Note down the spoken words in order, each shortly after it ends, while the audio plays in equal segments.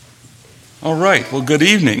All right, well, good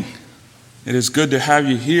evening. It is good to have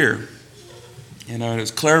you here. As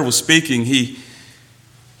Claire was speaking, he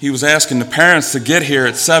was asking the parents to get here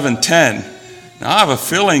at 7:10. Now, I have a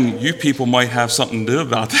feeling you people might have something to do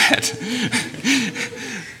about that.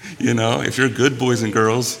 If you're good boys and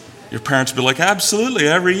girls, your parents will be like, absolutely,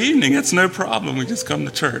 every evening, it's no problem, we just come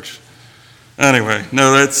to church. Anyway,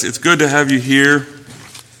 no, it's good to have you here.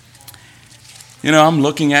 I'm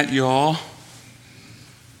looking at you all.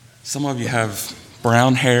 Some of you have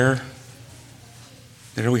brown hair.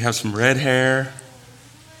 There we have some red hair.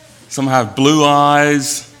 Some have blue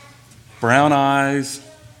eyes, brown eyes.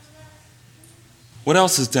 What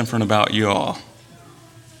else is different about you all?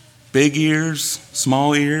 Big ears,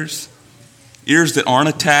 small ears, ears that aren't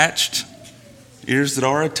attached, ears that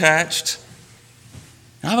are attached.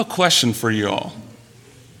 I have a question for you all.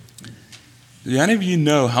 Do any of you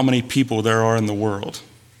know how many people there are in the world?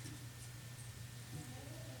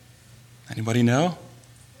 Anybody know?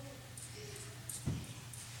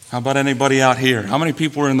 How about anybody out here? How many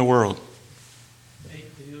people are in the world?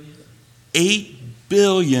 8 billion. 8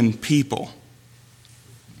 billion people.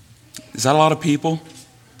 Is that a lot of people?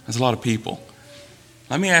 That's a lot of people.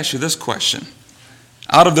 Let me ask you this question.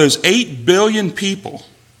 Out of those 8 billion people,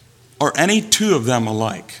 are any two of them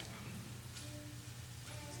alike?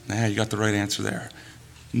 Nah, you got the right answer there.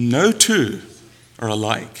 No two are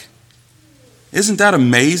alike. Isn't that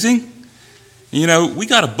amazing? We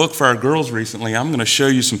got a book for our girls recently. I'm going to show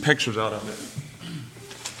you some pictures out of it.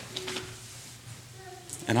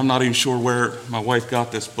 And I'm not even sure where my wife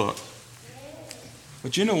got this book.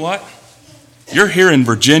 But you know what? You're here in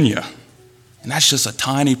Virginia, and that's just a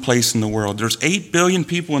tiny place in the world. There's 8 billion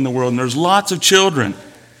people in the world, and there's lots of children.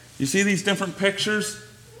 You see these different pictures?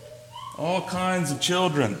 All kinds of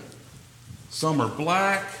children. Some are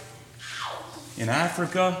black, in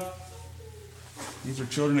Africa. These are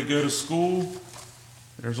children that go to school.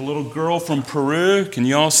 There's a little girl from Peru. Can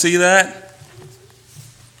you all see that?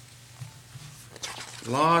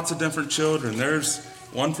 Lots of different children. There's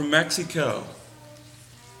one from Mexico.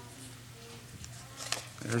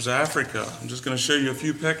 There's Africa. I'm just going to show you a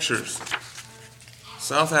few pictures.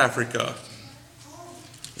 South Africa.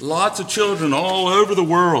 Lots of children all over the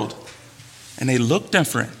world. And they look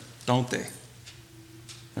different, don't they?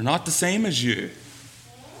 They're not the same as you.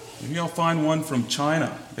 Maybe I'll find one from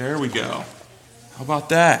China. There we go. How about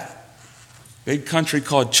that? Big country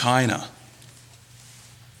called China.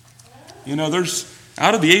 There's,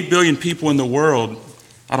 out of the 8 billion people in the world,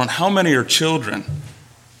 I don't know how many are children.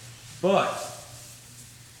 But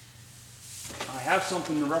I have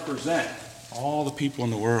something to represent all the people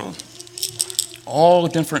in the world. All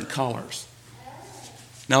different colors.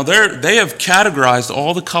 Now, they have categorized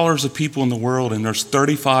all the colors of people in the world, and there's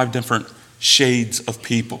 35 different shades of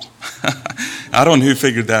people. I don't know who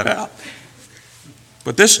figured that out.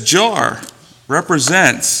 But this jar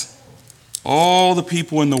represents all the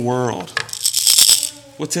people in the world.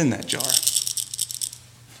 What's in that jar?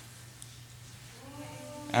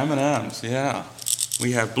 M&Ms, yeah.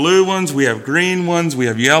 We have blue ones, we have green ones, we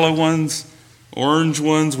have yellow ones, orange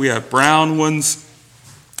ones, we have brown ones.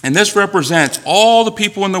 And this represents all the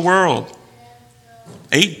people in the world.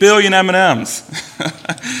 8 billion M&Ms.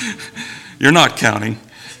 You're not counting.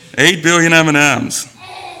 8 billion M&Ms.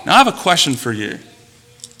 Now I have a question for you.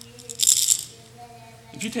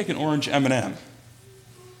 If you take an orange M&M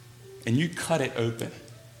and you cut it open,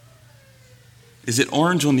 is it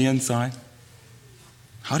orange on the inside?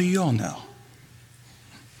 How do you all know?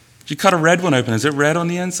 If you cut a red one open, is it red on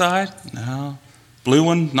the inside? No. Blue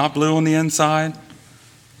one, not blue on the inside?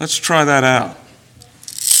 Let's try that out.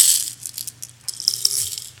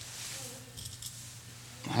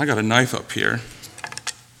 I got a knife up here.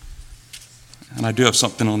 And I do have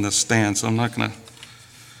something on this stand, so I'm not going to...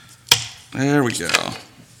 There we go.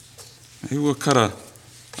 Maybe we'll cut a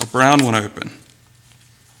brown one open.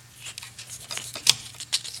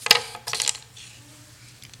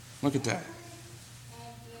 Look at that.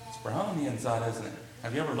 It's brown on the inside, isn't it?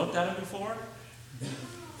 Have you ever looked at it before?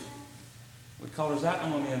 What color is that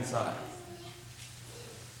one on the inside?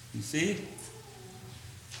 You see?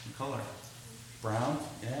 What color? Brown?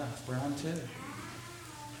 Yeah, it's brown too.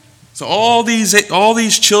 So all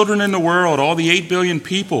these children in the world, all the 8 billion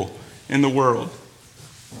people in the world,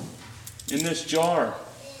 in this jar,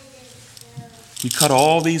 you cut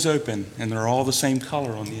all these open and they're all the same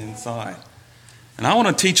color on the inside. And I want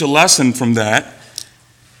to teach a lesson from that.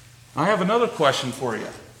 I have another question for you.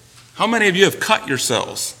 How many of you have cut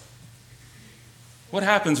yourselves? What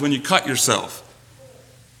happens when you cut yourself?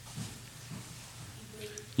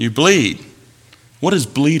 You bleed. What is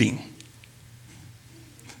bleeding?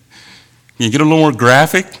 Can you get a little more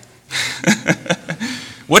graphic?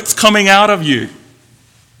 What's coming out of you?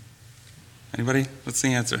 Anybody? What's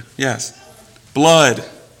the answer? Yes. Blood.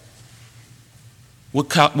 What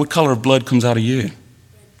color of blood comes out of you?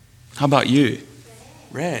 How about you?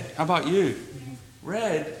 Red. How about you?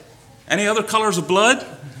 Red. Any other colors of blood?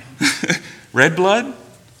 Red blood?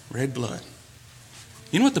 Red blood.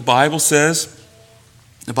 You know what the Bible says?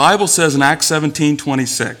 The Bible says in Acts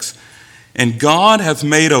 17:26, "And God hath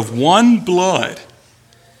made of one blood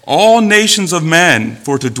all nations of men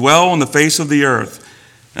for to dwell on the face of the earth,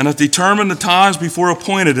 and hath determined the times before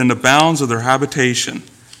appointed in the bounds of their habitation."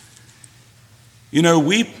 You know,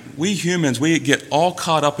 we humans, we get all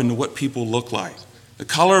caught up into what people look like. The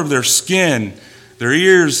color of their skin, their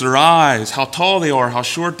ears, their eyes, how tall they are, how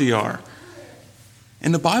short they are.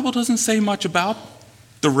 And the Bible doesn't say much about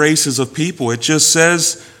the races of people. It just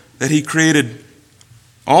says that he created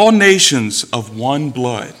all nations of one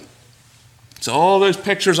blood. So all those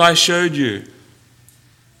pictures I showed you,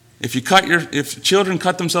 if children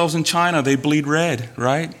cut themselves in China, they bleed red,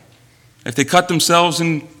 right? If they cut themselves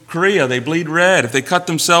in Korea, they bleed red. If they cut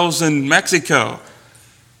themselves in Mexico,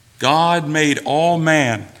 God made all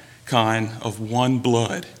mankind of one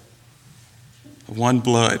blood. Of one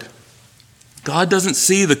blood. God doesn't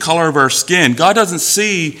see the color of our skin. God doesn't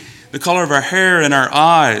see the color of our hair and our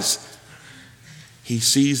eyes. He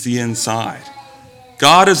sees the inside.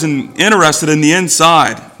 God is interested in the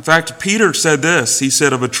inside. In fact, Peter said this. He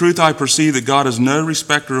said, "Of a truth I perceive that God is no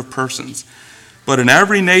respecter of persons. But in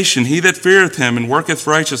every nation he that feareth him and worketh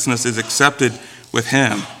righteousness is accepted with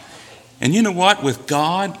him." And you know what? With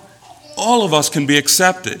God, all of us can be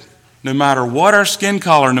accepted. No matter what our skin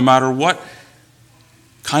color, no matter what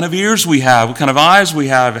kind of ears we have, what kind of eyes we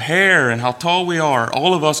have, hair, and how tall we are,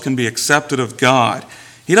 all of us can be accepted of God.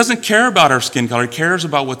 He doesn't care about our skin color. He cares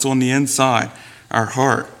about what's on the inside, our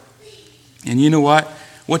heart. And you know what?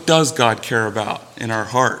 What does God care about in our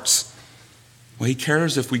hearts? Well, he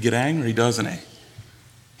cares if we get angry, doesn't he?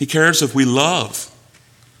 He cares if we love.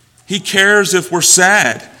 He cares if we're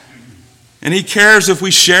sad. And he cares if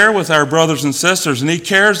we share with our brothers and sisters. And he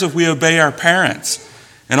cares if we obey our parents.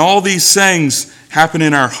 And all these things happen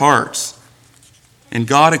in our hearts. And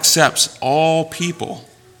God accepts all people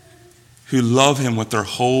who love him with their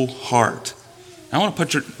whole heart. I want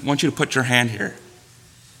you to put your hand here.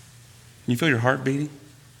 Can you feel your heart beating?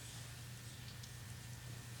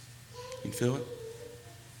 You can feel it?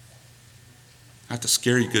 I have to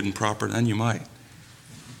scare you good and proper, then you might.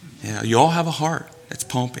 Yeah, you all have a heart that's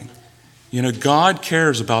pumping. You know, God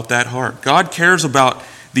cares about that heart. God cares about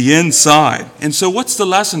the inside. And so what's the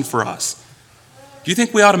lesson for us? Do you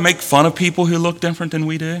think we ought to make fun of people who look different than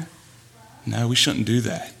we do? No, we shouldn't do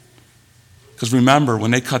that. Because remember,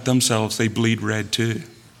 when they cut themselves, they bleed red too.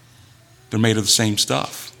 They're made of the same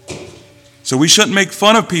stuff. So we shouldn't make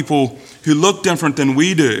fun of people who look different than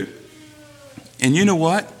we do. And you know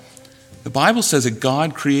what? The Bible says that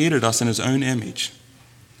God created us in his own image.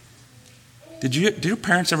 Did your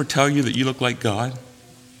parents ever tell you that you look like God?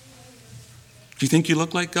 Do you think you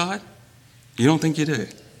look like God? You don't think you do?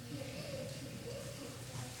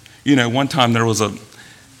 You know, one time there was a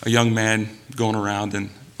young man going around,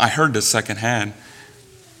 and I heard this secondhand,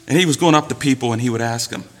 and he was going up to people and he would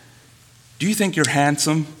ask them, "Do you think you're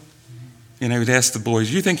handsome?" And he would ask the boys,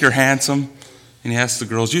 "Do you think you're handsome?" And he asked the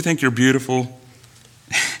girls, "Do you think you're beautiful?"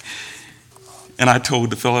 And I told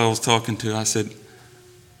the fellow I was talking to, I said,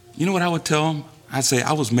 you know what I would tell him? I'd say,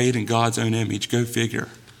 "I was made in God's own image. Go figure."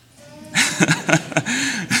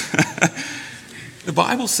 The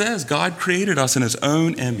Bible says God created us in his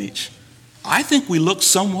own image. I think we look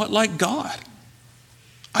somewhat like God.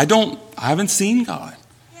 I haven't seen God.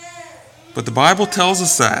 But the Bible tells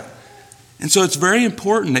us that. And so it's very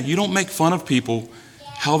important that you don't make fun of people,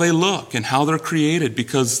 how they look and how they're created,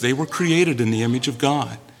 because they were created in the image of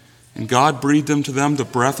God. And God breathed into them the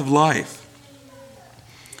breath of life.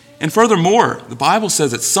 And furthermore, the Bible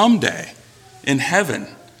says that someday in heaven,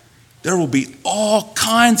 there will be all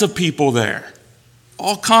kinds of people there.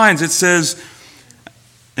 All kinds. It says,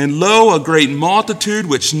 "And lo, a great multitude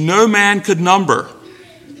which no man could number."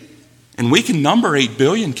 And we can number 8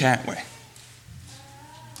 billion, can't we?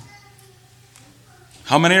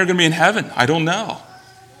 How many are going to be in heaven? I don't know.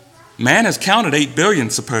 Man has counted 8 billion,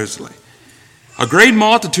 supposedly. "A great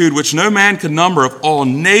multitude which no man could number, of all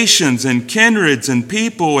nations and kindreds and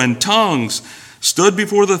people and tongues, stood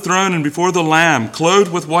before the throne and before the Lamb,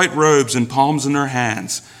 clothed with white robes and palms in their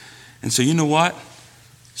hands." And so you know what?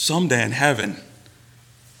 Someday in heaven,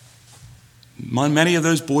 many of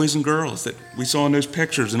those boys and girls that we saw in those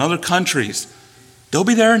pictures in other countries, they'll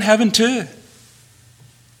be there in heaven too.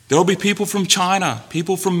 There'll be people from China,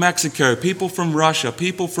 people from Mexico, people from Russia,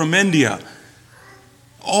 people from India.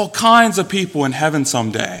 All kinds of people in heaven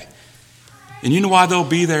someday. And you know why they'll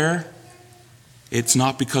be there? It's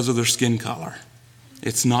not because of their skin color.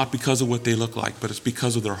 It's not because of what they look like, but it's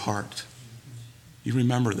because of their heart. You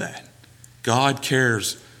remember that. God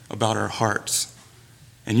cares about our hearts.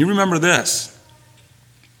 And you remember this,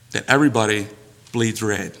 that everybody bleeds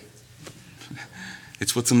red.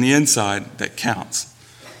 It's what's on the inside that counts.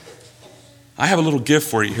 I have a little gift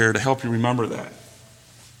for you here to help you remember that.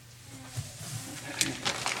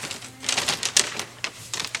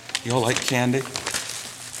 You all like candy?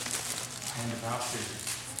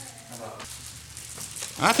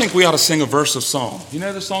 I think we ought to sing a verse of song. You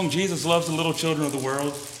know the song, Jesus Loves the Little Children of the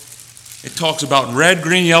World? It talks about red,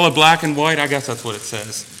 green, yellow, black, and white. I guess that's what it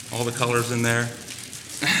says. All the colors in there.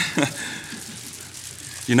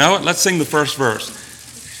 You know what? Let's sing the first verse.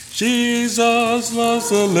 Jesus loves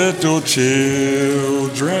the little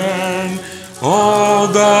children, all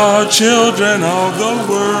the children of the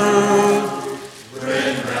world.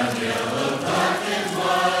 Red, brown, yellow, black, and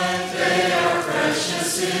white, they are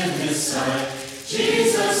precious in His sight.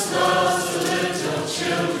 Jesus loves the little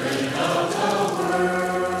children of the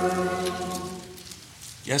world.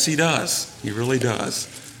 Yes, He does. He really does.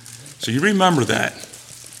 So you remember that.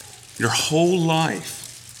 Your whole life,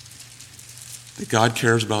 that God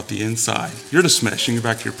cares about the inside. You're dismissed. You can go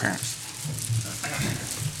back to your parents.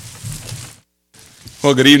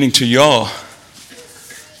 Well, good evening to y'all.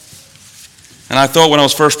 And I thought when I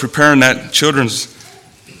was first preparing that children's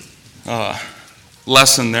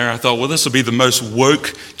lesson there, I thought, well, this will be the most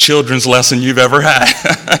woke children's lesson you've ever had.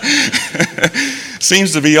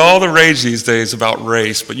 Seems to be all the rage these days about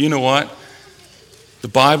race. But you know what? The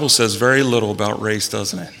Bible says very little about race,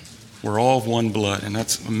 doesn't it? We're all of one blood, and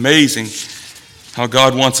that's amazing how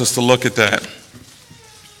God wants us to look at that.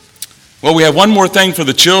 Well, we have one more thing for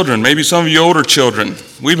the children, maybe some of you older children.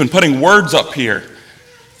 We've been putting words up here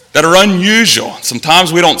that are unusual.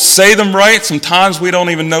 Sometimes we don't say them right, sometimes we don't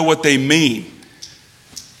even know what they mean.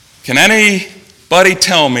 Can anybody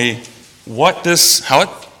tell me how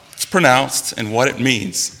it's pronounced and what it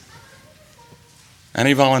means?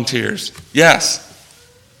 Any volunteers? Yes.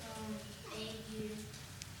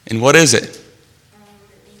 And what is it?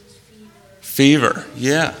 Fever,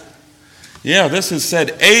 yeah. Yeah, this is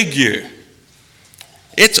said ague.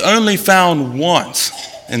 It's only found once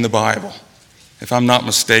in the Bible, if I'm not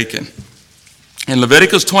mistaken. In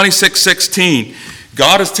Leviticus 26:16,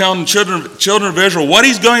 God is telling the children of Israel what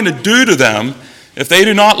He's going to do to them if they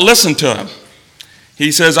do not listen to Him.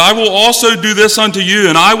 He says, I will also do this unto you,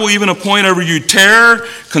 and I will even appoint over you terror,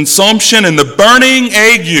 consumption, and the burning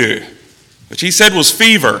ague, which He said was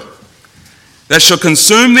fever, that shall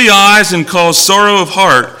consume the eyes and cause sorrow of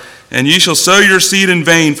heart, and ye shall sow your seed in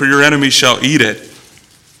vain, for your enemies shall eat it.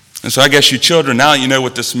 And so I guess you children, now you know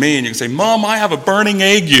what this means. You can say, Mom, I have a burning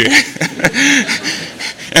ague.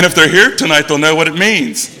 And if they're here tonight, they'll know what it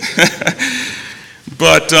means.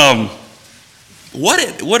 But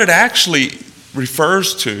what it actually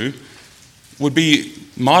refers to would be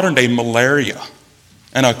modern-day malaria,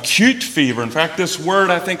 an acute fever. In fact, this word,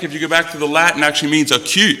 I think, if you go back to the Latin, actually means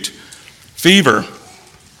acute fever.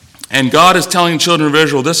 And God is telling the children of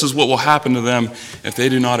Israel this is what will happen to them if they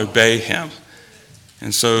do not obey Him.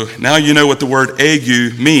 And so now you know what the word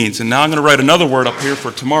ague means. And now I'm going to write another word up here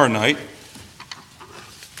for tomorrow night.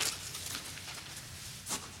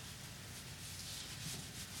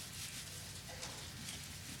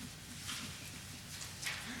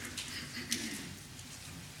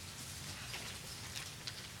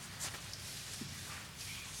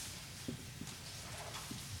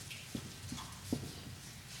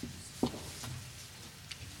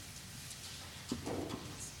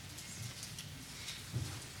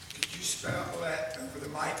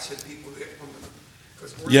 So people get from the,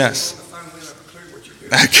 because we're yes. On the phone, we don't have a clue what you're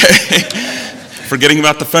doing. Okay. Forgetting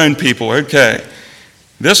about the phone people. Okay.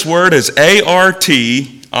 This word is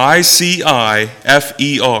A-R-T-I-C-I-F-E-R.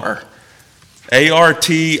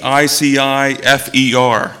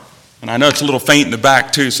 A-R-T-I-C-I-F-E-R. And I know it's a little faint in the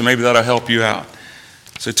back too, so maybe that'll help you out.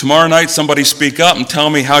 So tomorrow night, somebody speak up and tell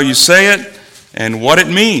me how you say it and what it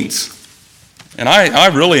means. And I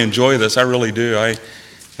really enjoy this. I really do.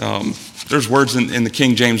 There's words in the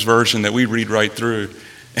King James Version that we read right through.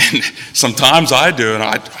 And sometimes I do, and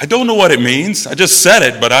I don't know what it means. I just said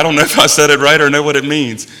it, but I don't know if I said it right or know what it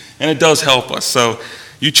means. And it does help us. So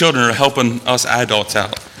you children are helping us adults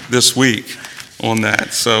out this week on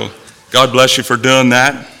that. So God bless you for doing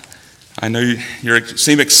that. I know you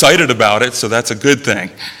seem excited about it, so that's a good thing.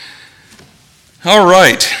 All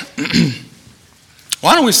right.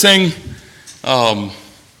 Why don't we sing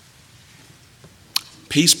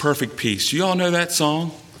Peace, perfect peace. You all know that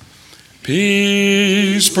song?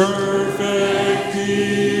 Peace, perfect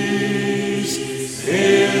peace,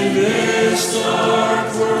 in this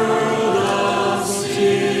dark world of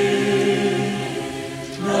sin.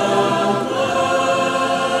 The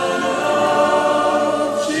blood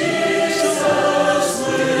of Jesus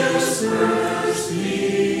whispers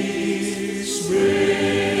peace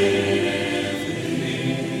within.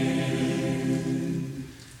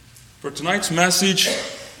 For tonight's message,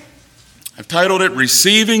 I've titled it,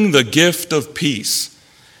 Receiving the Gift of Peace.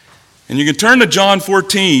 And you can turn to John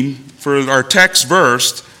 14 for our text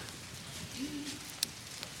verse.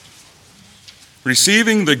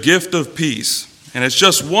 Receiving the gift of peace. And it's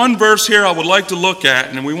just one verse here I would like to look at,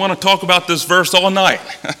 and we want to talk about this verse all night.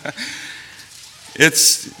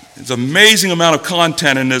 It's an amazing amount of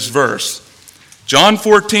content in this verse. John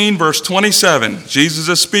 14, verse 27, Jesus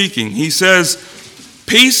is speaking. He says,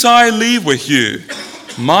 "Peace I leave with you.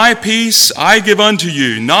 My peace I give unto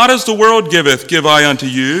you. Not as the world giveth, give I unto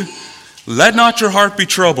you. Let not your heart be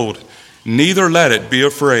troubled, neither let it be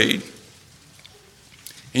afraid."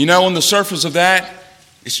 And you know, on the surface of that,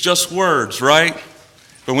 it's just words, right?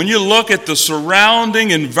 But when you look at the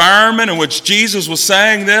surrounding environment in which Jesus was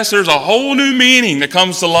saying this, there's a whole new meaning that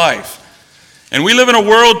comes to life. And we live in a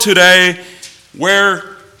world today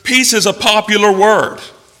where peace is a popular word.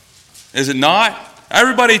 Is it not?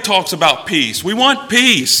 Everybody talks about peace. We want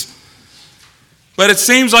peace. But it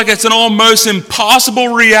seems like it's an almost impossible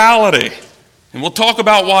reality. And we'll talk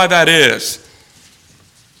about why that is.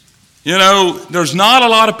 You know, there's not a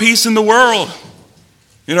lot of peace in the world.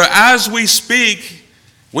 You know, as we speak,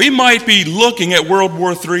 we might be looking at World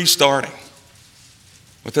War III starting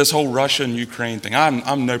with this whole Russia and Ukraine thing.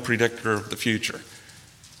 I'm no predictor of the future.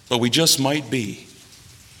 But we just might be.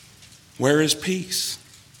 Where is peace?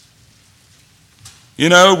 You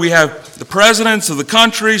know, we have the presidents of the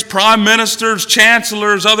countries, prime ministers,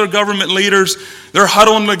 chancellors, other government leaders. They're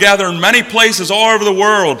huddling together in many places all over the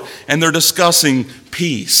world, and they're discussing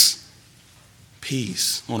peace.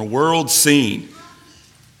 Peace on a world scene.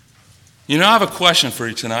 You know, I have a question for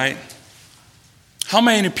you tonight. How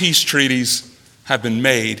many peace treaties have been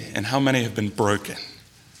made, and how many have been broken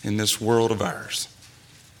in this world of ours?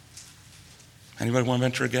 Anybody want to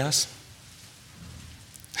venture a guess?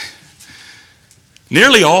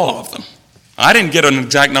 Nearly all of them. I didn't get an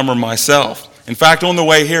exact number myself. In fact, on the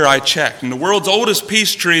way here, I checked. And the world's oldest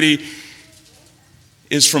peace treaty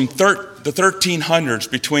is from the 1300s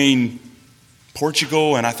between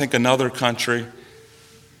Portugal and I think another country.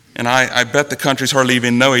 And I bet the countries hardly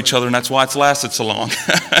even know each other, and that's why it's lasted so long.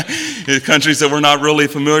 Countries that we're not really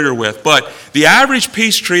familiar with. But the average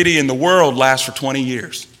peace treaty in the world lasts for 20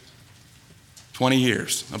 years. 20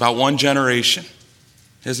 years. About one generation.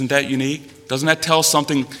 Isn't that unique? Doesn't that tell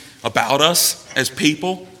something about us as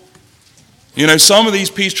people? You know, some of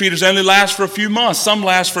these peace treaties only last for a few months. Some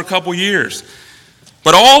last for a couple years.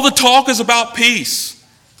 But all the talk is about peace.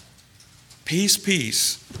 Peace,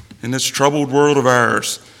 peace in this troubled world of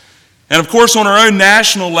ours. And of course, on our own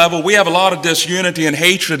national level, we have a lot of disunity and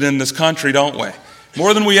hatred in this country, don't we?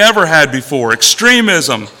 More than we ever had before.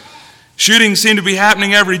 Extremism. Shootings seem to be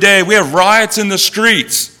happening every day. We have riots in the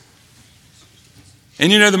streets.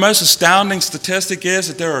 And you know, the most astounding statistic is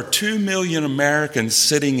that there are 2 million Americans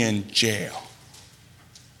sitting in jail.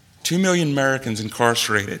 2 million Americans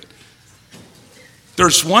incarcerated.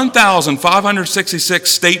 There's 1,566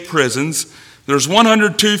 state prisons. There's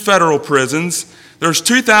 102 federal prisons. There's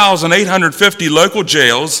 2,850 local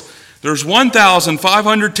jails. There's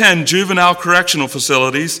 1,510 juvenile correctional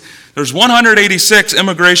facilities. There's 186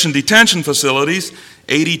 immigration detention facilities,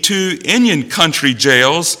 82 Indian country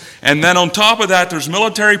jails, and then on top of that, there's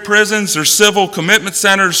military prisons, there's civil commitment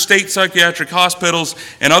centers, state psychiatric hospitals,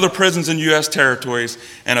 and other prisons in U.S. territories.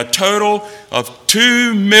 And a total of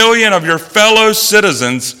 2 million of your fellow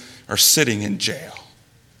citizens are sitting in jail.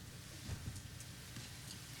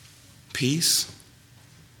 Peace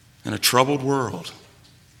in a troubled world.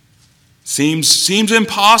 Seems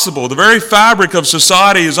impossible. The very fabric of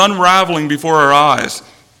society is unraveling before our eyes.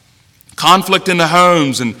 Conflict in the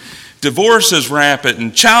homes, and divorce is rampant,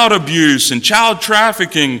 and child abuse and child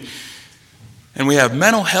trafficking. And we have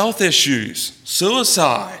mental health issues,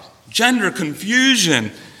 suicide, gender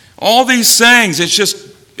confusion, all these things. It's just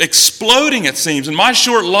exploding, it seems, in my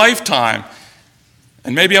short lifetime.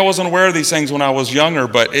 And maybe I wasn't aware of these things when I was younger,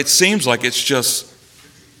 but it seems like it's just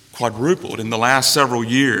quadrupled in the last several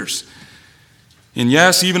years. And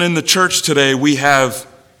yes, even in the church today, we have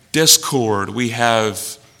discord, we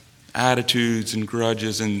have attitudes and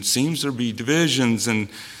grudges, and seems to be divisions and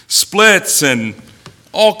splits and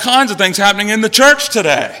all kinds of things happening in the church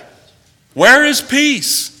today. Where is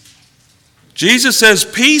peace? Jesus says,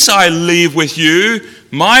 peace I leave with you,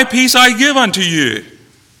 my peace I give unto you.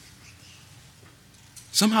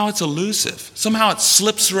 Somehow it's elusive. Somehow it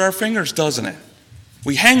slips through our fingers, doesn't it?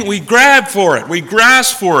 We grab for it, we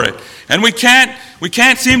grasp for it, and we can't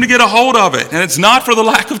seem to get a hold of it. And it's not for the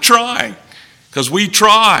lack of trying, because we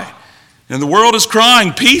try. And the world is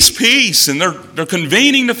crying, peace, peace, and they're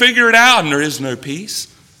convening to figure it out, and there is no peace.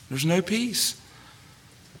 There's no peace.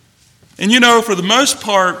 And for the most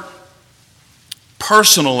part,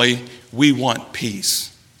 personally, we want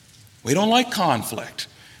peace. We don't like conflict.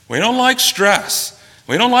 We don't like stress.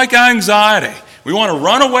 We don't like anxiety. We want to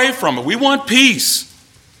run away from it. We want peace.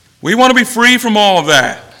 We want to be free from all of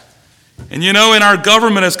that. And and our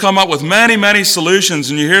government has come up with many, many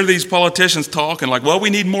solutions, and you hear these politicians talking like, well,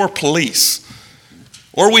 we need more police,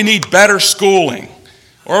 or we need better schooling,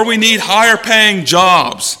 or we need higher paying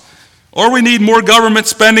jobs, or we need more government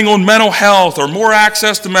spending on mental health, or more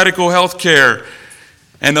access to medical health care.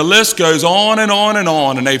 And the list goes on and on and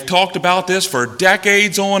on, and they've talked about this for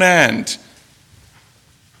decades on end.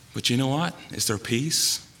 But you know what? Is there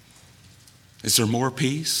peace? Is there more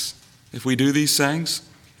peace if we do these things?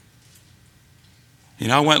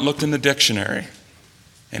 I went and looked in the dictionary,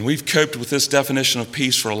 and we've coped with this definition of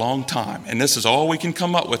peace for a long time, and this is all we can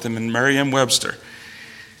come up with in Merriam-Webster.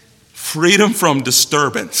 Freedom from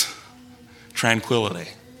disturbance, tranquility.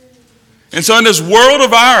 And so in this world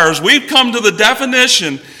of ours, we've come to the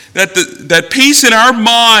definition that peace in our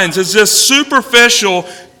minds is this superficial,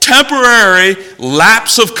 temporary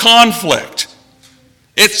lapse of conflict.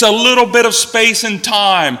 It's a little bit of space and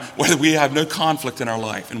time where we have no conflict in our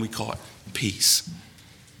life, and we call it peace.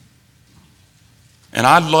 And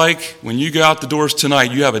I'd like, when you go out the doors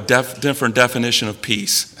tonight, you have a different definition of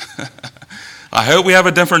peace. I hope we have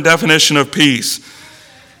a different definition of peace.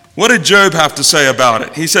 What did Job have to say about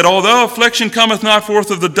it? He said, although affliction cometh not forth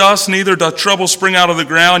of the dust, neither doth trouble spring out of the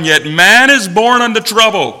ground, yet man is born unto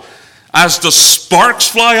trouble, as the sparks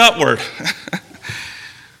fly upward.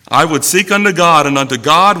 I would seek unto God, and unto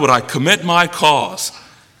God would I commit my cause.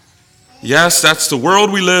 Yes, that's the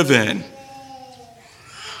world we live in.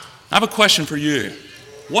 I have a question for you.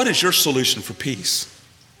 What is your solution for peace?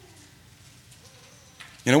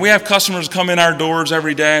 We have customers come in our doors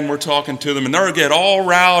every day, and we're talking to them, and they'll get all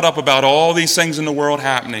riled up about all these things in the world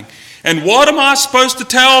happening. And what am I supposed to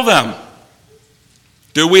tell them?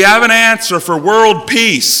 Do we have an answer for world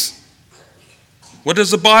peace? What does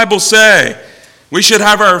the Bible say? We should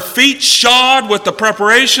have our feet shod with the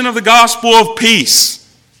preparation of the gospel of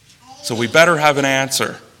peace. So we better have an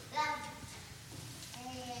answer.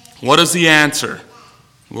 What is the answer?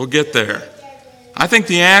 We'll get there. I think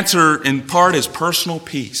the answer in part is personal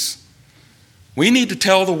peace. We need to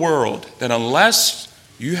tell the world that unless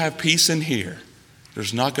you have peace in here,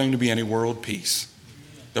 there's not going to be any world peace.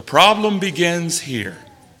 The problem begins here,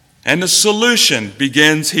 and the solution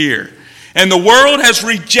begins here. And the world has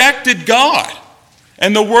rejected God,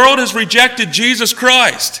 and the world has rejected Jesus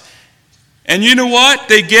Christ. And you know what?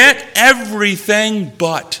 They get everything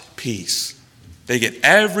but peace. They get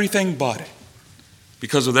everything but it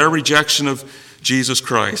because of their rejection of Jesus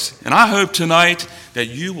Christ. And I hope tonight that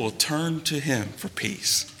you will turn to Him for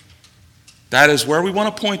peace. That is where we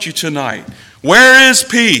want to point you tonight. Where is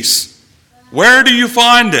peace? Where do you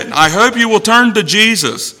find it? I hope you will turn to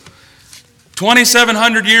Jesus.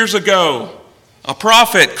 2,700 years ago, a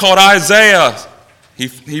prophet called Isaiah,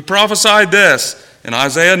 he prophesied this in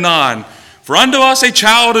Isaiah 9. For unto us a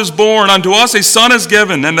child is born, unto us a son is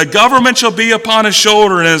given, and the government shall be upon his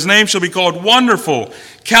shoulder, and his name shall be called Wonderful,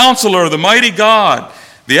 Counselor, the Mighty God,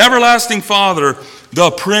 the Everlasting Father, the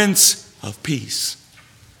Prince of Peace.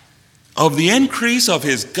 Of the increase of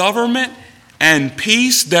his government and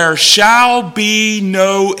peace there shall be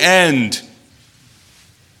no end.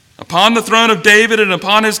 Upon the throne of David and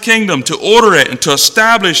upon his kingdom, to order it and to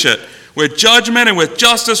establish it, with judgment and with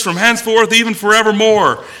justice from henceforth even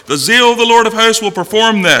forevermore. The zeal of the Lord of hosts will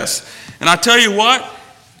perform this. And I tell you what,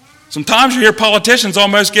 sometimes you hear politicians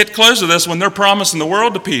almost get close to this when they're promising the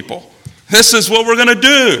world to people. This is what we're going to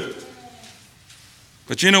do.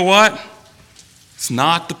 But you know what? It's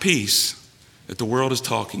not the peace that the world is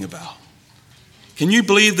talking about. Can you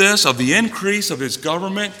believe this? Of the increase of his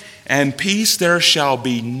government and peace there shall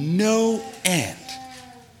be no end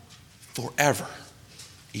forever.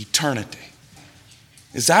 Eternity.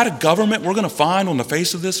 Is that a government we're going to find on the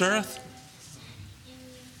face of this earth?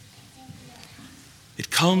 It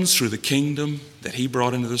comes through the kingdom that he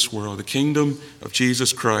brought into this world, the kingdom of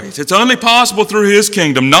Jesus Christ. It's only possible through his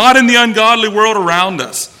kingdom, not in the ungodly world around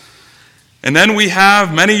us. And then we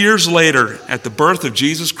have, many years later, at the birth of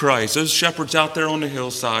Jesus Christ, those shepherds out there on the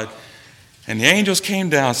hillside, And the angels came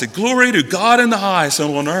down and said, "Glory to God in the highest,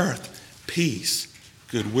 and on earth, peace,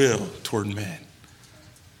 goodwill toward men."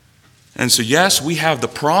 And so, yes, we have the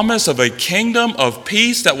promise of a kingdom of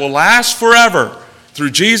peace that will last forever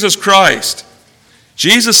through Jesus Christ.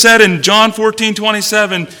 Jesus said in John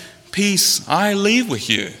 14:27, "Peace I leave with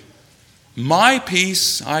you. My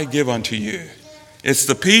peace I give unto you." It's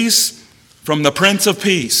the peace from the Prince of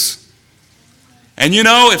Peace. And you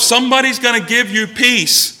know, if somebody's going to give you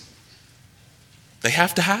peace, they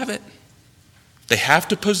have to have it. They have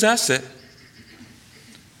to possess it.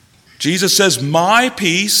 Jesus says, "My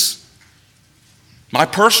peace, my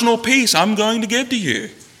personal peace, I'm going to give to you."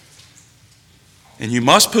 And you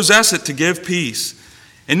must possess it to give peace.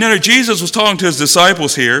 And you know, Jesus was talking to his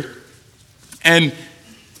disciples here, and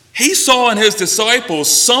he saw in his disciples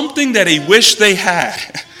something that he wished they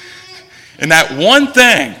had. And that one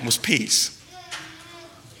thing was peace.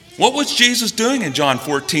 What was Jesus doing in John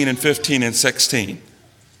 14 and 15 and 16?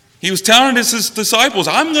 He was telling his disciples,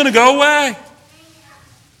 "I'm going to go away.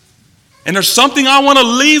 And there's something I want to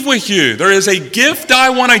leave with you. There is a gift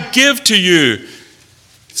I want to give to you.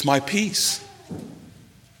 It's my peace.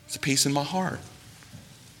 It's a peace in my heart."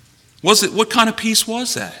 What kind of peace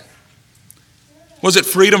was that? Was it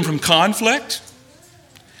freedom from conflict?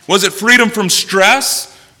 Was it freedom from stress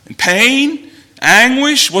and pain,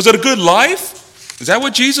 anguish? Was it a good life? Is that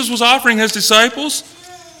what Jesus was offering his disciples?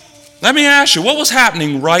 Let me ask you, what was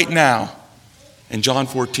happening right now in John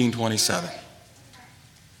 14:27?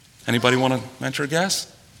 Anybody want to venture a guess?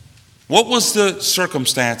 What was the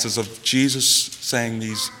circumstances of Jesus saying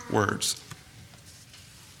these words?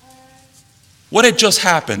 What had just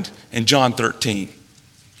happened in John 13?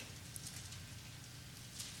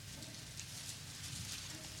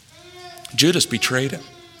 Judas betrayed him.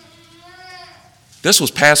 This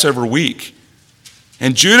was Passover week.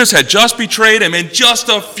 And Judas had just betrayed him. And just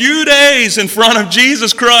a few days in front of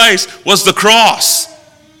Jesus Christ was the cross.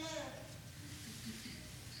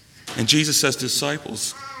 And Jesus says to his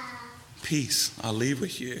disciples, "Peace I leave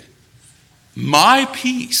with you. My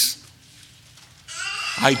peace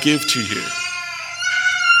I give to you."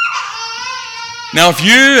 Now, if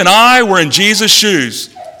you and I were in Jesus' shoes,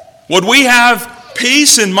 would we have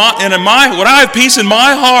peace would I have peace in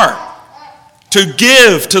my heart to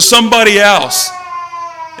give to somebody else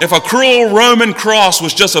if a cruel Roman cross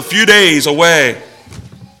was just a few days away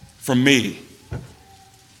from me?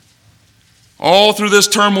 All through this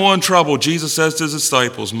turmoil and trouble, Jesus says to his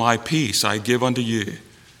disciples, "My peace I give unto you."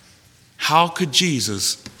 How could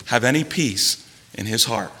Jesus have any peace in his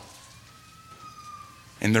heart?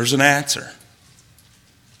 And there's an answer.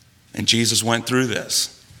 And Jesus went through this.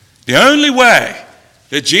 The only way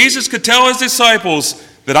that Jesus could tell his disciples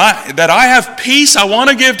that I have peace I want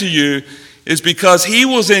to give to you is because he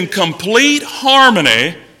was in complete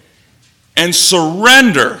harmony and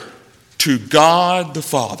surrender to God the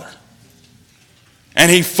Father. And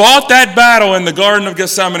he fought that battle in the Garden of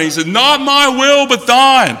Gethsemane. He said, "Not my will, but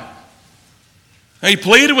thine." And he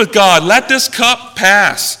pleaded with God, "Let this cup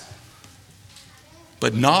pass.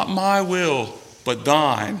 But not my will, but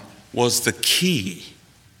thine," was the key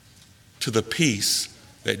to the peace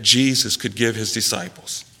that Jesus could give his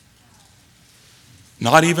disciples.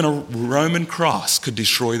 Not even a Roman cross could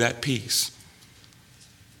destroy that peace.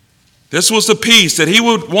 This was the peace that he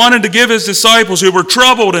wanted to give his disciples who were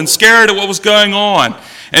troubled and scared at what was going on.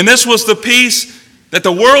 And this was the peace that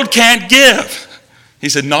the world can't give. He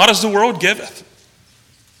said, "Not as the world giveth."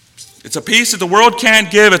 It's a peace that the world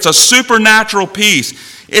can't give. It's a supernatural peace.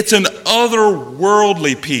 It's an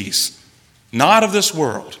otherworldly peace, not of this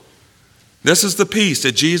world. This is the peace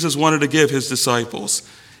that Jesus wanted to give his disciples.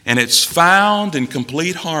 And it's found in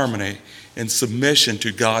complete harmony and submission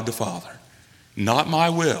to God the Father. Not my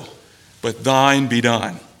will, but thine be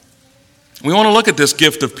done. We want to look at this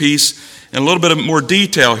gift of peace in a little bit of more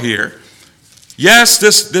detail here. Yes,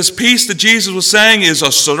 this peace that Jesus was saying is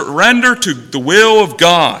a surrender to the will of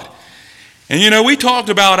God. And you know, we talked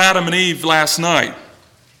about Adam and Eve last night.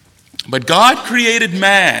 But God created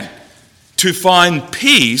man to find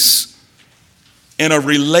peace in a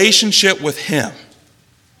relationship with him.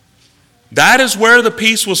 That is where the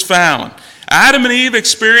peace was found. Adam and Eve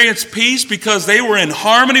experienced peace because they were in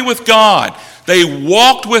harmony with God. They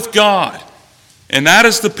walked with God. And that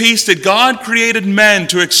is the peace that God created men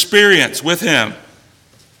to experience with him.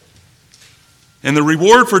 And the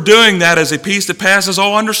reward for doing that is a peace that passes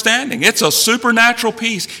all understanding. It's a supernatural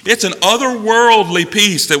peace. It's an otherworldly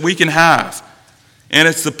peace that we can have. And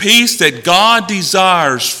it's the peace that God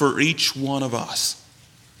desires for each one of us.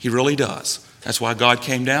 He really does. That's why God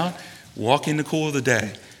came down, walked in the cool of the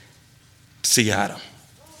day to see Adam.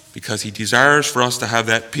 Because he desires for us to have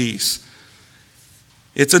that peace.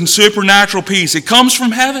 It's a supernatural peace. It comes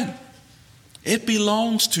from heaven. It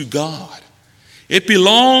belongs to God. It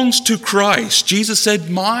belongs to Christ. Jesus said,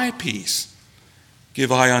 "My peace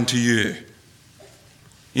give I unto you."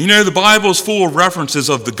 You know, the Bible is full of references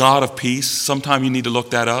of the God of peace. Sometime you need to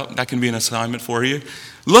look that up. That can be an assignment for you.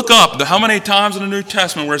 Look up how many times in the New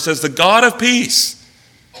Testament where it says the God of peace.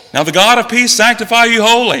 Now, the God of peace sanctify you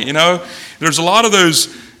wholly. You know, there's a lot of those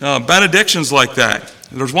benedictions like that.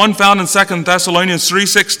 There's one found in 2 Thessalonians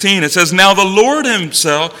 3:16. It says, "Now the Lord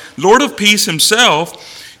himself, Lord of peace himself,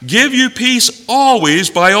 give you peace always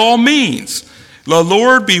by all means. The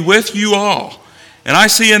Lord be with you all." And I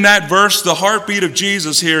see in that verse the heartbeat of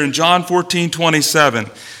Jesus here in John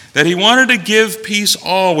 14:27, that he wanted to give peace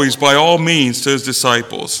always by all means to his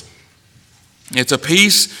disciples. It's a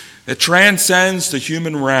peace that transcends the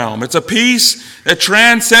human realm. It's a peace that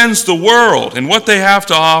transcends the world and what they have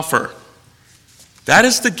to offer. That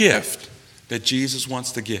is the gift that Jesus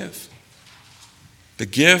wants to give. The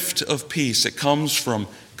gift of peace that comes from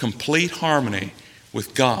complete harmony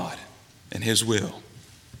with God and his will.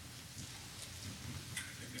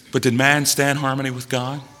 But did man stand in harmony with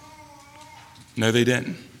God? No, they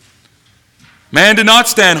didn't. Man did not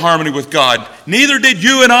stand in harmony with God. Neither did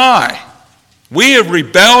you and I. We have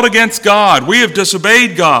rebelled against God. We have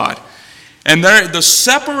disobeyed God. And the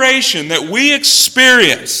separation that we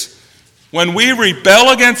experience when we rebel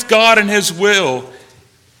against God and his will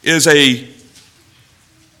is a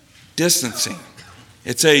distancing.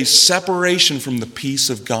 It's a separation from the peace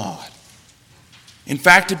of God. In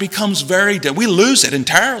fact, it becomes we lose it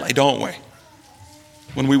entirely, don't we?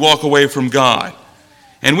 When we walk away from God.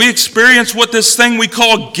 And we experience what this thing we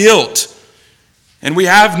call guilt. And we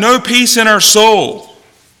have no peace in our soul.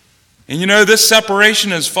 And you know, this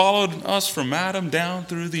separation has followed us from Adam down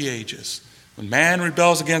through the ages. When man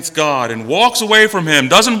rebels against God and walks away from him,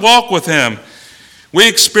 doesn't walk with him, we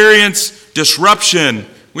experience disruption.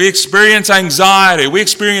 We experience anxiety. We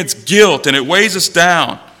experience guilt, and it weighs us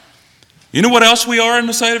down. You know what else we are in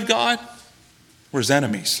the sight of God? We're his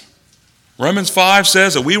enemies. Romans 5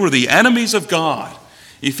 says that we were the enemies of God.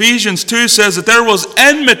 Ephesians 2 says that there was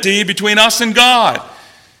enmity between us and God.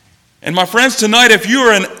 And my friends, tonight, if you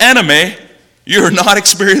are an enemy, you are not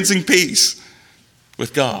experiencing peace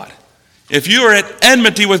with God. If you are at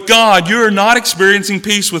enmity with God, you are not experiencing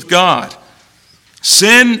peace with God.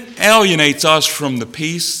 Sin alienates us from the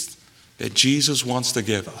peace that Jesus wants to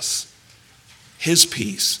give us. His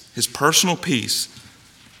peace, his personal peace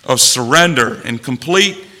of surrender and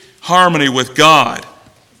complete harmony with God.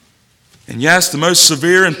 And yes, the most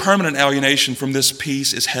severe and permanent alienation from this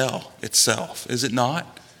peace is hell itself, is it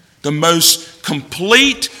not? The most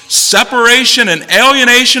complete separation and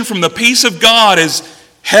alienation from the peace of God is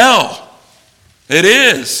hell. It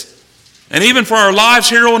is. And even for our lives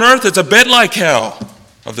here on earth, it's a bit like hell,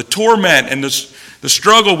 of the torment and the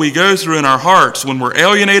struggle we go through in our hearts when we're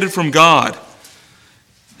alienated from God.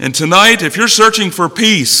 And tonight, if you're searching for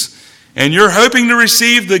peace and you're hoping to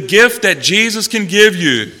receive the gift that Jesus can give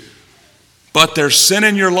you, but there's sin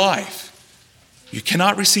in your life, you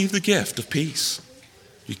cannot receive the gift of peace.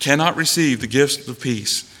 You cannot receive the gift of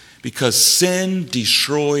peace because sin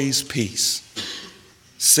destroys peace.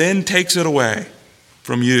 Sin takes it away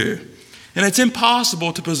from you. And it's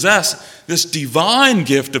impossible to possess this divine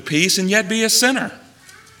gift of peace and yet be a sinner.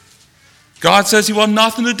 God says he will have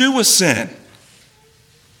nothing to do with sin.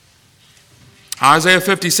 Isaiah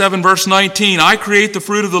 57 verse 19, I create the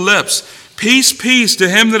fruit of the lips. Peace, peace to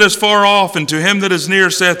him that is far off and to him that is near,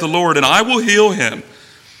 saith the Lord, and I will heal him.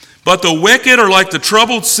 But the wicked are like the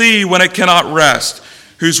troubled sea when it cannot rest,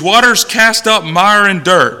 whose waters cast up mire and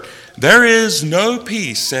dirt. There is no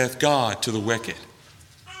peace, saith God, to the wicked.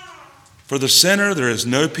 For the sinner there is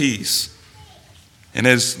no peace. And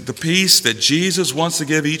as the peace that Jesus wants to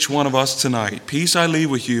give each one of us tonight, peace I leave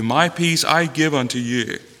with you, my peace I give unto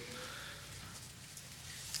you.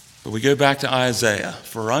 But we go back to Isaiah.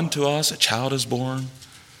 For unto us a child is born,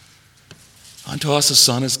 unto us a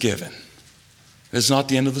son is given. It's not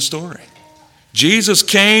the end of the story. Jesus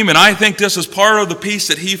came, and I think this is part of the peace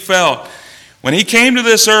that he felt. When he came to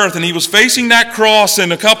this earth and he was facing that cross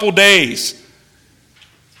in a couple days,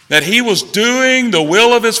 that he was doing the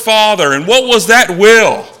will of his Father. And what was that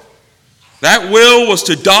will? That will was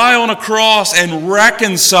to die on a cross and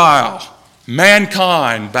reconcile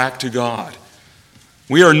mankind back to God.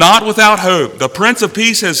 We are not without hope. The Prince of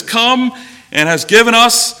Peace has come and has given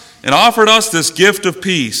us and offered us this gift of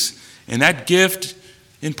peace. And that gift,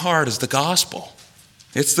 in part, is the gospel.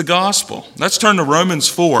 It's the gospel. Let's turn to Romans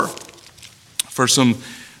 4 for some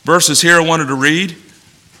verses here I wanted to read.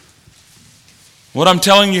 What I'm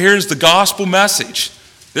telling you here is the gospel message.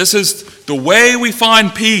 This is the way we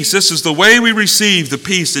find peace. This is the way we receive the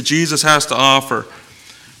peace that Jesus has to offer.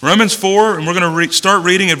 Romans 4, and we're going to start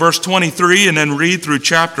reading at verse 23 and then read through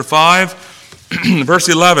chapter 5, verse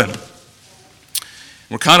 11.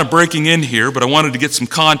 We're kind of breaking in here, but I wanted to get some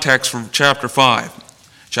context from chapter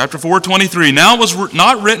 5. Chapter 4, 23. Now it was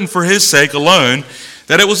not written for his sake alone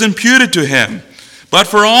that it was imputed to him, but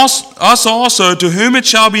for us also, to whom it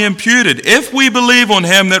shall be imputed, if we believe on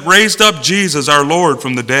him that raised up Jesus our Lord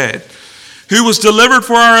from the dead, who was delivered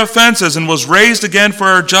for our offenses and was raised again for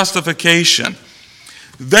our justification.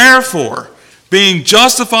 Therefore, being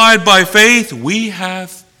justified by faith, we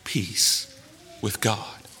have peace with God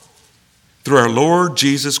through our Lord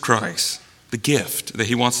Jesus Christ, the gift that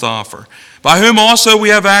he wants to offer, by whom also we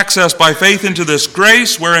have access by faith into this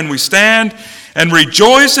grace wherein we stand and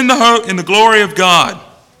rejoice in the hope, in the glory of God.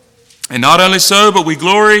 And not only so, but we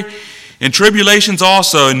glory in tribulations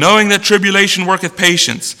also, knowing that tribulation worketh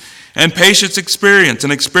patience, and patience experience,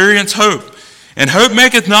 and experience hope. And hope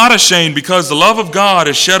maketh not ashamed, because the love of God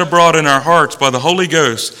is shed abroad in our hearts by the Holy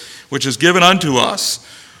Ghost, which is given unto us.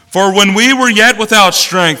 For when we were yet without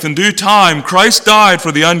strength, in due time Christ died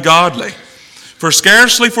for the ungodly. For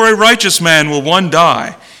scarcely for a righteous man will one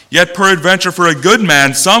die, yet peradventure for a good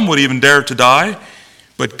man some would even dare to die.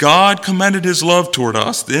 But God commended his love toward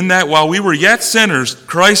us, in that while we were yet sinners,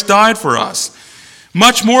 Christ died for us.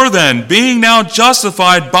 Much more then, being now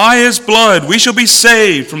justified by his blood, we shall be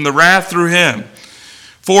saved from the wrath through him.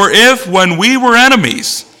 For if, when we were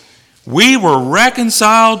enemies, we were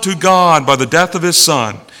reconciled to God by the death of his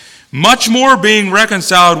Son, much more being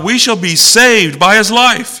reconciled, we shall be saved by his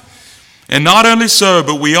life. And not only so,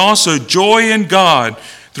 but we also joy in God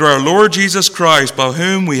through our Lord Jesus Christ, by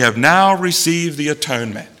whom we have now received the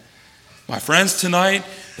atonement. My friends, tonight,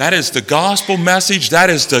 that is the gospel message. That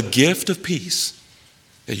is the gift of peace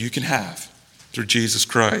that you can have through Jesus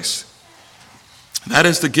Christ. That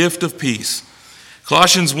is the gift of peace.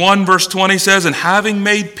 Colossians 1 verse 20 says, and having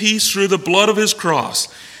made peace through the blood of his cross,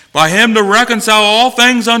 by him to reconcile all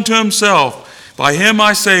things unto himself. By him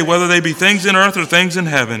I say, whether they be things in earth or things in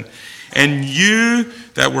heaven. And you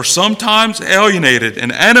that were sometimes alienated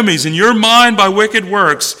and enemies in your mind by wicked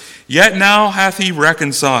works, yet now hath he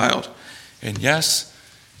reconciled. And yes,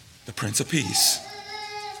 the Prince of Peace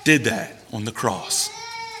did that on the cross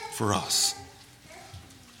for us.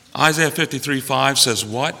 Isaiah 53:5 says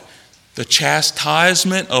what? The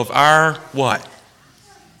chastisement of our what?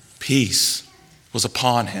 Peace was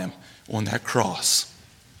upon him on that cross.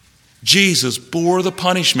 Jesus bore the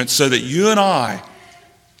punishment so that you and I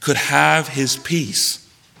could have his peace.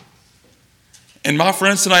 And my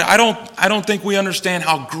friends tonight, I don't think we understand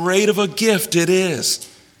how great of a gift it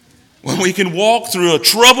is when we can walk through a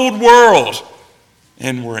troubled world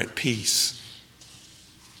and we're at peace.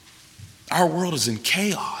 Our world is in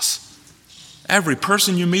chaos. Every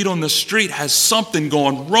person you meet on the street has something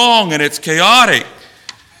going wrong and it's chaotic.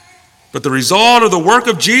 But the result of the work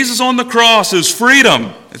of Jesus on the cross is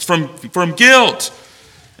freedom. It's from guilt.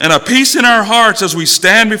 And a peace in our hearts as we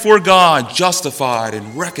stand before God, justified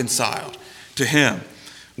and reconciled to him.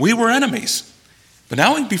 We were enemies, but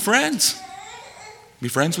now we can be friends. Be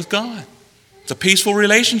friends with God. It's a peaceful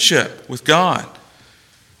relationship with God.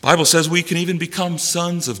 The Bible says we can even become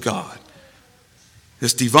sons of God.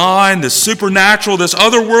 This divine, this supernatural, this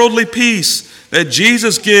otherworldly peace that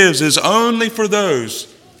Jesus gives is only for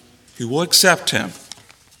those who will accept him.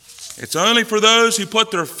 It's only for those who put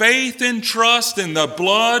their faith and trust in the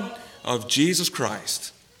blood of Jesus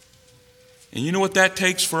Christ. And you know what that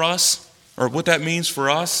takes for us? Or what that means for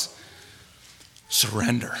us?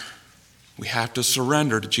 Surrender. We have to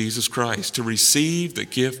surrender to Jesus Christ to receive the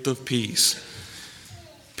gift of peace.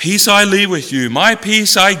 Peace I leave with you, my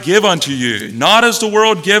peace I give unto you. Not as the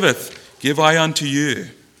world giveth, give I unto you.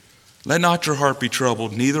 Let not your heart be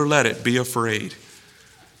troubled, neither let it be afraid.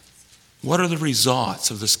 What are the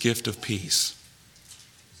results of this gift of peace?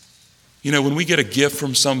 You know, when we get a gift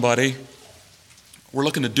from somebody, we're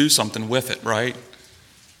looking to do something with it, right?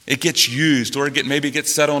 It gets used, or maybe it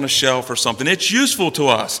gets set on a shelf or something. It's useful to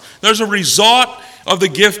us. There's a result of the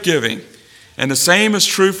gift giving. And the same is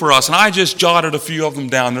true for us. And I just jotted a few of them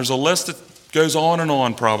down. There's a list that goes on and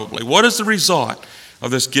on probably. What is the result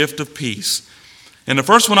of this gift of peace? And the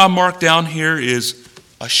first one I marked down here is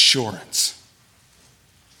assurance.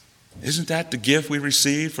 Isn't that the gift we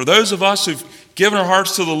received? For those of us who've given our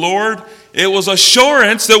hearts to the Lord, it was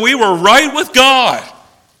assurance that we were right with God.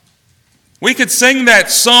 We could sing that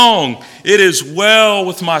song, "It is well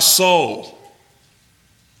with my soul."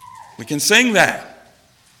 We can sing that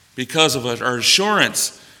because of our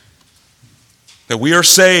assurance that we are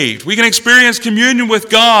saved. We can experience communion with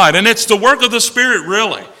God, and it's the work of the Spirit,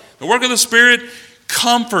 really. The work of the Spirit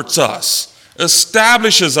comforts us,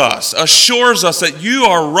 establishes us, assures us that you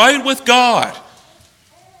are right with God.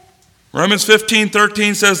 Romans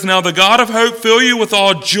 15:13 says, "Now the God of hope fill you with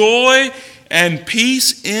all joy and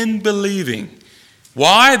peace in believing."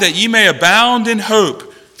 Why? That ye may abound in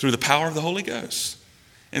hope through the power of the Holy Ghost.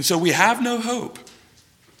 And so we have no hope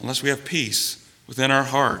unless we have peace within our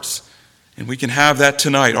hearts. And we can have that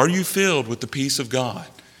tonight. Are you filled with the peace of God?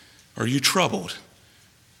 Are you troubled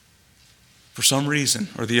for some reason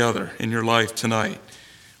or the other in your life tonight?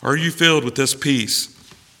 Are you filled with this peace?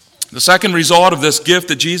 The second result of this gift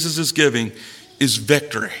that Jesus is giving is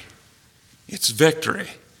victory. It's victory.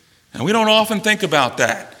 And we don't often think about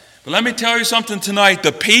that. But let me tell you something tonight.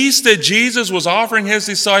 The peace that Jesus was offering his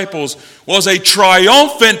disciples was a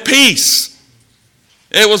triumphant peace.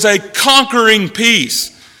 It was a conquering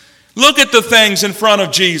peace. Look at the things in front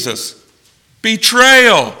of Jesus: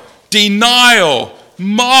 betrayal, denial,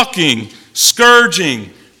 mocking,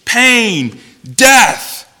 scourging, pain,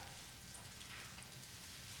 death.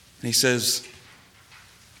 And he says,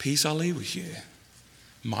 "Peace I leave with you.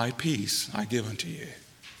 My peace I give unto you."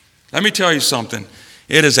 Let me tell you something.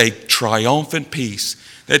 It is a triumphant peace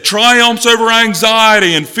that triumphs over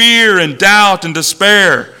anxiety and fear and doubt and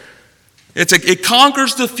despair. It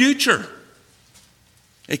conquers the future.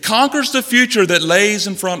 It conquers the future that lies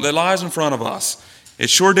in front of us. It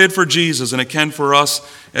sure did for Jesus, and it can for us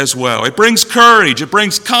as well. It brings courage. It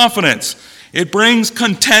brings confidence. It brings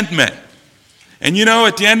contentment. And you know,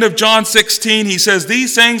 at the end of John 16, he says,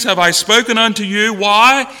 "These things have I spoken unto you."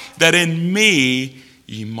 Why? That in me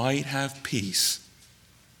ye might have peace.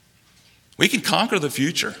 We can conquer the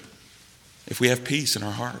future if we have peace in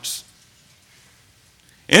our hearts.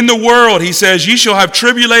 In the world, he says, "Ye shall have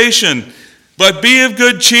tribulation, but be of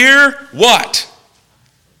good cheer." What?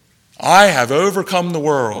 I have overcome the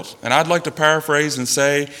world. And I'd like to paraphrase and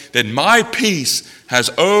say that my peace has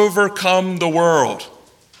overcome the world.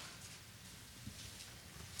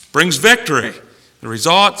 Brings victory. The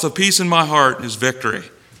results of peace in my heart is victory.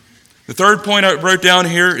 The third point I wrote down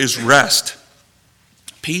here is rest.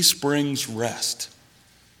 Peace brings rest.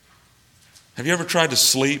 Have you ever tried to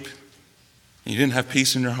sleep and you didn't have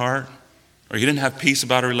peace in your heart? Or you didn't have peace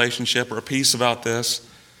about a relationship or a peace about this?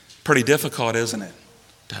 Pretty difficult, isn't it,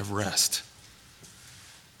 to have rest?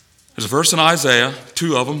 There's a verse in Isaiah,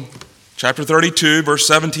 two of them, chapter 32, verse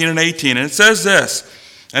 17 and 18, and it says this: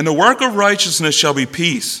 "And the work of righteousness shall be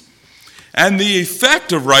peace, and the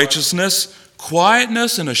effect of righteousness,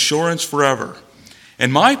 quietness and assurance forever.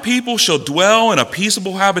 And my people shall dwell in a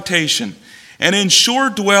peaceable habitation, and in sure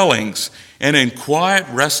dwellings, and in quiet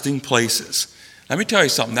resting places." Let me tell you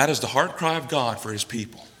something. That is the heart cry of God for his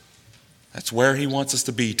people. That's where he wants us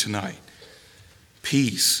to be tonight.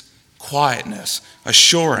 Peace, quietness,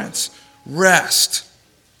 assurance, rest.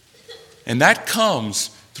 And that comes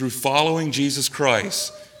through following Jesus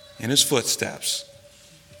Christ in his footsteps.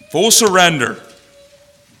 Full surrender.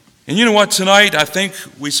 And you know what, tonight, I think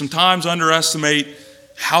we sometimes underestimate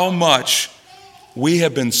how much we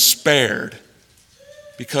have been spared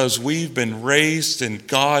because we've been raised in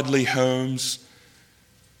godly homes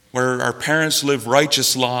where our parents lived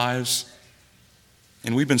righteous lives,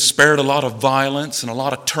 and we've been spared a lot of violence and a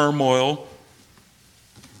lot of turmoil.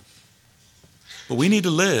 But we need to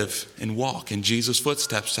live and walk in Jesus'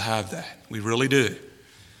 footsteps to have that. We really do.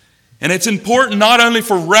 And it's important not only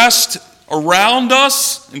for rest around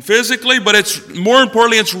us and physically, but it's more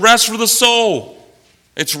importantly, it's rest for the soul.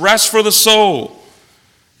 It's rest for the soul.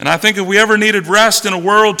 And I think if we ever needed rest in a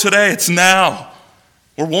world today, it's now.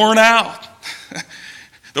 We're worn out.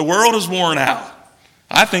 The world is worn out.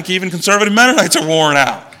 I think even conservative Mennonites are worn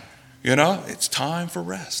out. You know, it's time for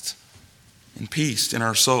rest and peace in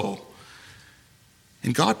our soul.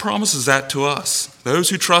 And God promises that to us, those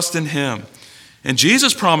who trust in him. And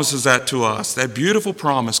Jesus promises that to us, that beautiful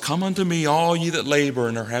promise: "Come unto me, all ye that labor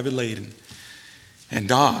and are heavy laden,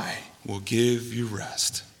 and I will give you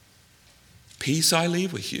rest. Peace I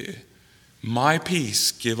leave with you. My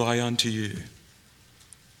peace give I unto you."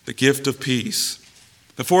 The gift of peace.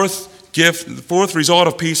 The fourth result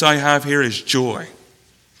of peace I have here is joy.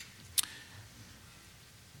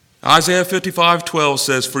 Isaiah 55:12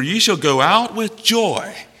 says, "For ye shall go out with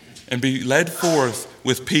joy and be led forth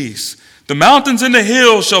with peace. The mountains and the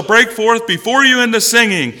hills shall break forth before you into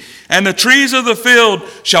singing, and the trees of the field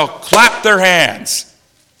shall clap their hands."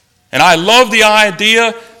 And I love the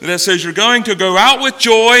idea that it says you're going to go out with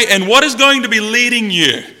joy, and what is going to be leading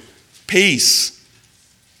you? Peace.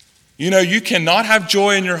 You know, you cannot have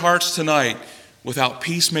joy in your hearts tonight without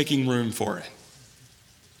peace making room for it.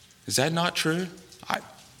 Is that not true?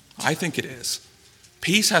 I think it is.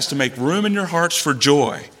 Peace has to make room in your hearts for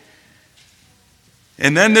joy.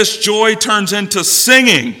 And then this joy turns into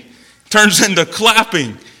singing, turns into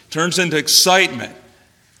clapping, turns into excitement.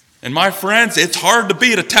 And my friends, it's hard to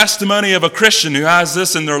beat a testimony of a Christian who has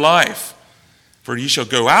this in their life. For ye shall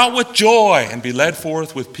go out with joy and be led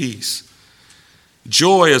forth with peace.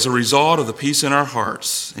 Joy is a result of the peace in our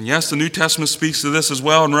hearts. And yes, the New Testament speaks to this as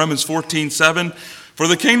well in Romans 14:7. For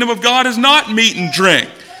the kingdom of God is not meat and drink,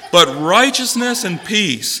 but righteousness and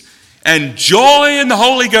peace and joy in the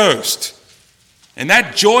Holy Ghost. And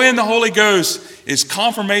that joy in the Holy Ghost is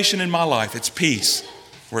confirmation in my life. It's peace.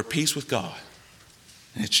 We're at peace with God.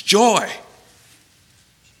 And it's joy.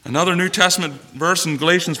 Another New Testament verse in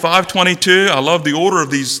Galatians 5:22. I love the order of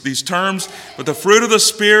these terms. But the fruit of the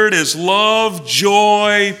Spirit is love,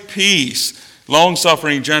 joy, peace,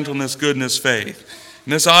 long-suffering, gentleness, goodness, faith.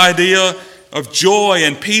 And this idea of joy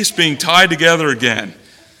and peace being tied together again.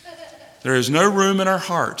 There is no room in our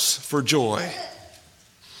hearts for joy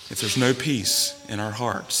if there's no peace in our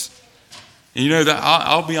hearts. And you know, that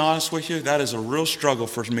I'll be honest with you, that is a real struggle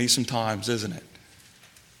for me sometimes, isn't it?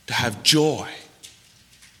 To have joy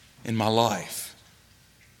in my life.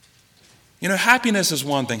 You know, happiness is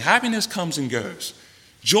one thing. Happiness comes and goes.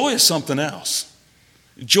 Joy is something else.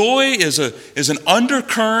 Joy is an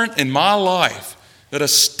undercurrent in my life that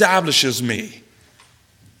establishes me.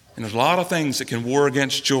 And there's a lot of things that can war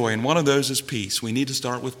against joy, and one of those is peace. We need to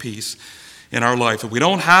start with peace in our life. If we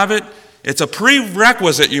don't have it, it's a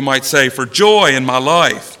prerequisite, you might say, for joy in my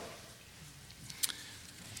life.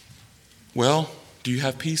 Well, do you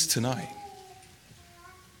have peace tonight?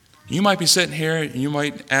 You might be sitting here and you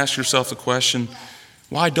might ask yourself the question,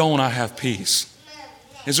 why don't I have peace?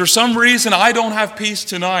 Is there some reason I don't have peace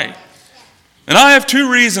tonight? And I have two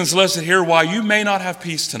reasons listed here why you may not have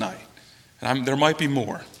peace tonight. And there might be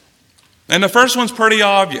more. And the first one's pretty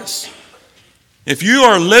obvious. If you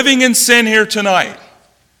are living in sin here tonight,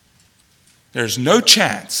 there's no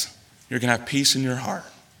chance you're going to have peace in your heart.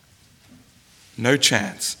 No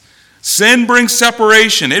chance. Sin brings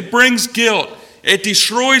separation. It brings guilt. It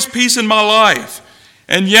destroys peace in my life.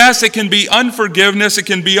 And yes, it can be unforgiveness. It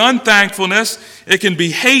can be unthankfulness. It can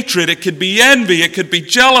be hatred. It could be envy. It could be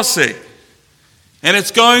jealousy. And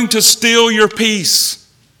it's going to steal your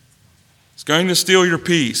peace. It's going to steal your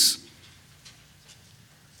peace.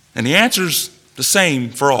 And the answer's the same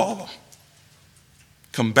for all of them.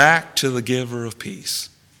 Come back to the giver of peace.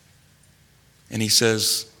 And he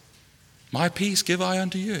says, my peace give I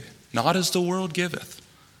unto you, not as the world giveth.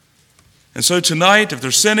 And so tonight, if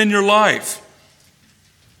there's sin in your life,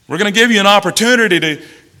 we're going to give you an opportunity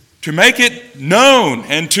to make it known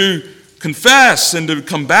and to confess and to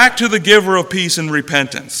come back to the giver of peace in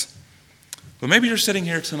repentance. But maybe you're sitting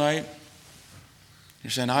here tonight,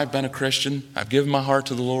 you're saying, I've been a Christian, I've given my heart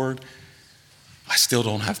to the Lord, I still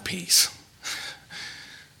don't have peace.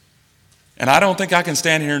 And I don't think I can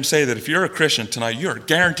stand here and say that if you're a Christian tonight, you're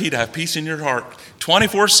guaranteed to have peace in your heart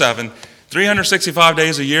 24/7, 365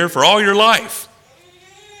 days a year for all your life.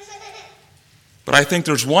 But I think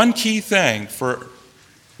there's one key thing for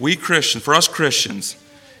us Christians,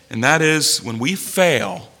 and that is when we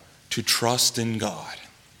fail to trust in God,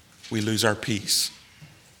 we lose our peace.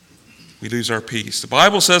 We lose our peace. The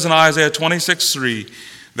Bible says in Isaiah 26:3,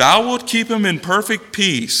 thou wilt keep him in perfect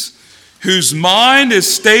peace, whose mind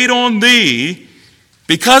is stayed on thee,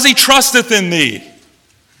 because he trusteth in thee.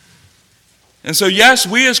 And so, yes,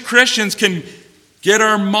 we as Christians can get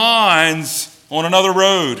our minds on another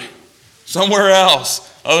road, somewhere else,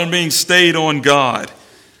 other than being stayed on God.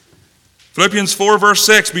 Philippians 4, verse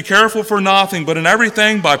 6, be careful for nothing, but in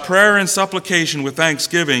everything by prayer and supplication with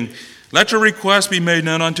thanksgiving, let your requests be made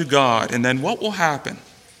known unto God. And then what will happen?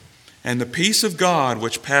 And the peace of God,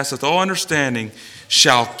 which passeth all understanding,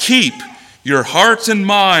 shall keep your hearts and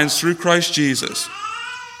minds through Christ Jesus.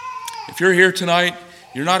 If you're here tonight,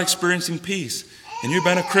 you're not experiencing peace, and you've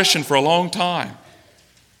been a Christian for a long time,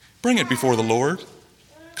 bring it before the Lord.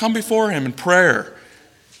 Come before him in prayer.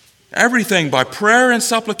 Everything by prayer and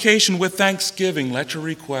supplication with thanksgiving, let your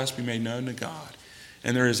request be made known to God.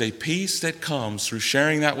 And there is a peace that comes through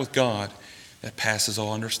sharing that with God that passes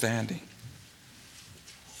all understanding.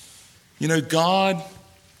 You know, God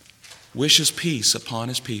wishes peace upon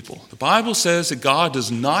his people. The Bible says that God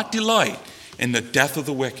does not delight in the death of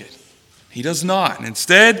the wicked. He does not. And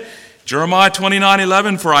instead, Jeremiah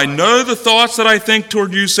 29:11, for I know the thoughts that I think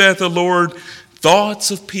toward you, saith the Lord,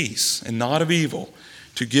 thoughts of peace and not of evil,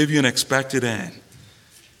 to give you an expected end.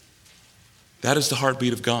 That is the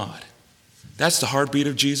heartbeat of God. That's the heartbeat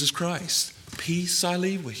of Jesus Christ. Peace I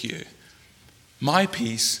leave with you. My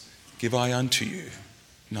peace give I unto you.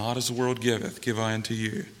 Not as the world giveth, give I unto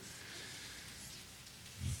you.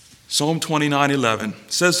 Psalm 29:11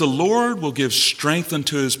 says, the Lord will give strength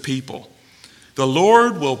unto his people. The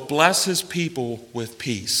Lord will bless his people with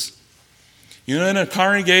peace. You know, in a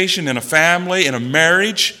congregation, in a family, in a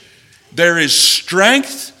marriage, there is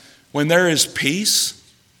strength when there is peace.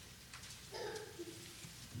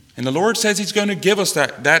 And the Lord says he's going to give us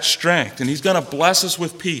that strength, and he's going to bless us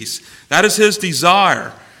with peace. That is his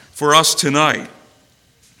desire for us tonight.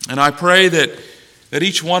 And I pray that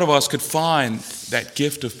each one of us could find that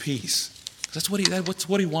gift of peace. That's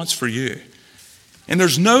what he wants for you. And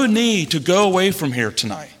there's no need to go away from here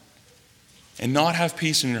tonight and not have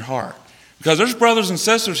peace in your heart. Because there's brothers and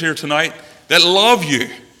sisters here tonight that love you,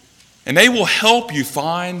 and they will help you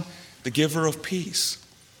find the giver of peace.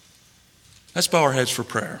 Let's bow our heads for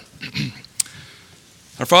prayer.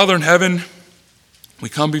 Our Father in heaven, we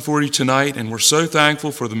come before you tonight, and we're so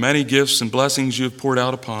thankful for the many gifts and blessings you have poured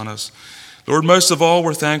out upon us. Lord, most of all,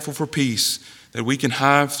 we're thankful for peace that we can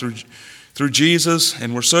have through Jesus,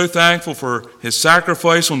 and we're so thankful for his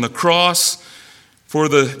sacrifice on the cross, for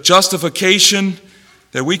the justification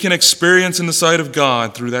that we can experience in the sight of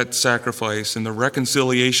God through that sacrifice and the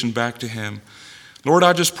reconciliation back to him. Lord,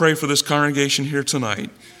 I just pray for this congregation here tonight.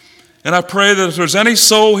 And I pray that if there's any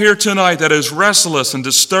soul here tonight that is restless and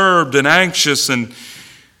disturbed and anxious, and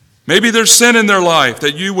maybe there's sin in their life,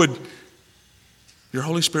 that your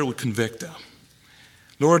Holy Spirit would convict them.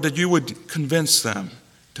 Lord, that you would convince them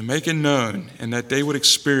to make it known, and that they would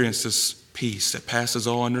experience this peace that passes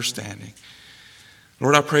all understanding.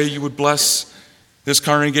 Lord, I pray you would bless this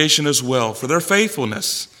congregation as well for their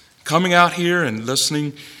faithfulness, coming out here and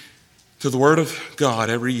listening to the Word of God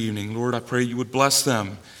every evening. Lord, I pray you would bless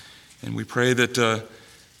them. And we pray that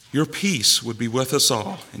your peace would be with us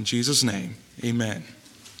all. In Jesus' name, amen.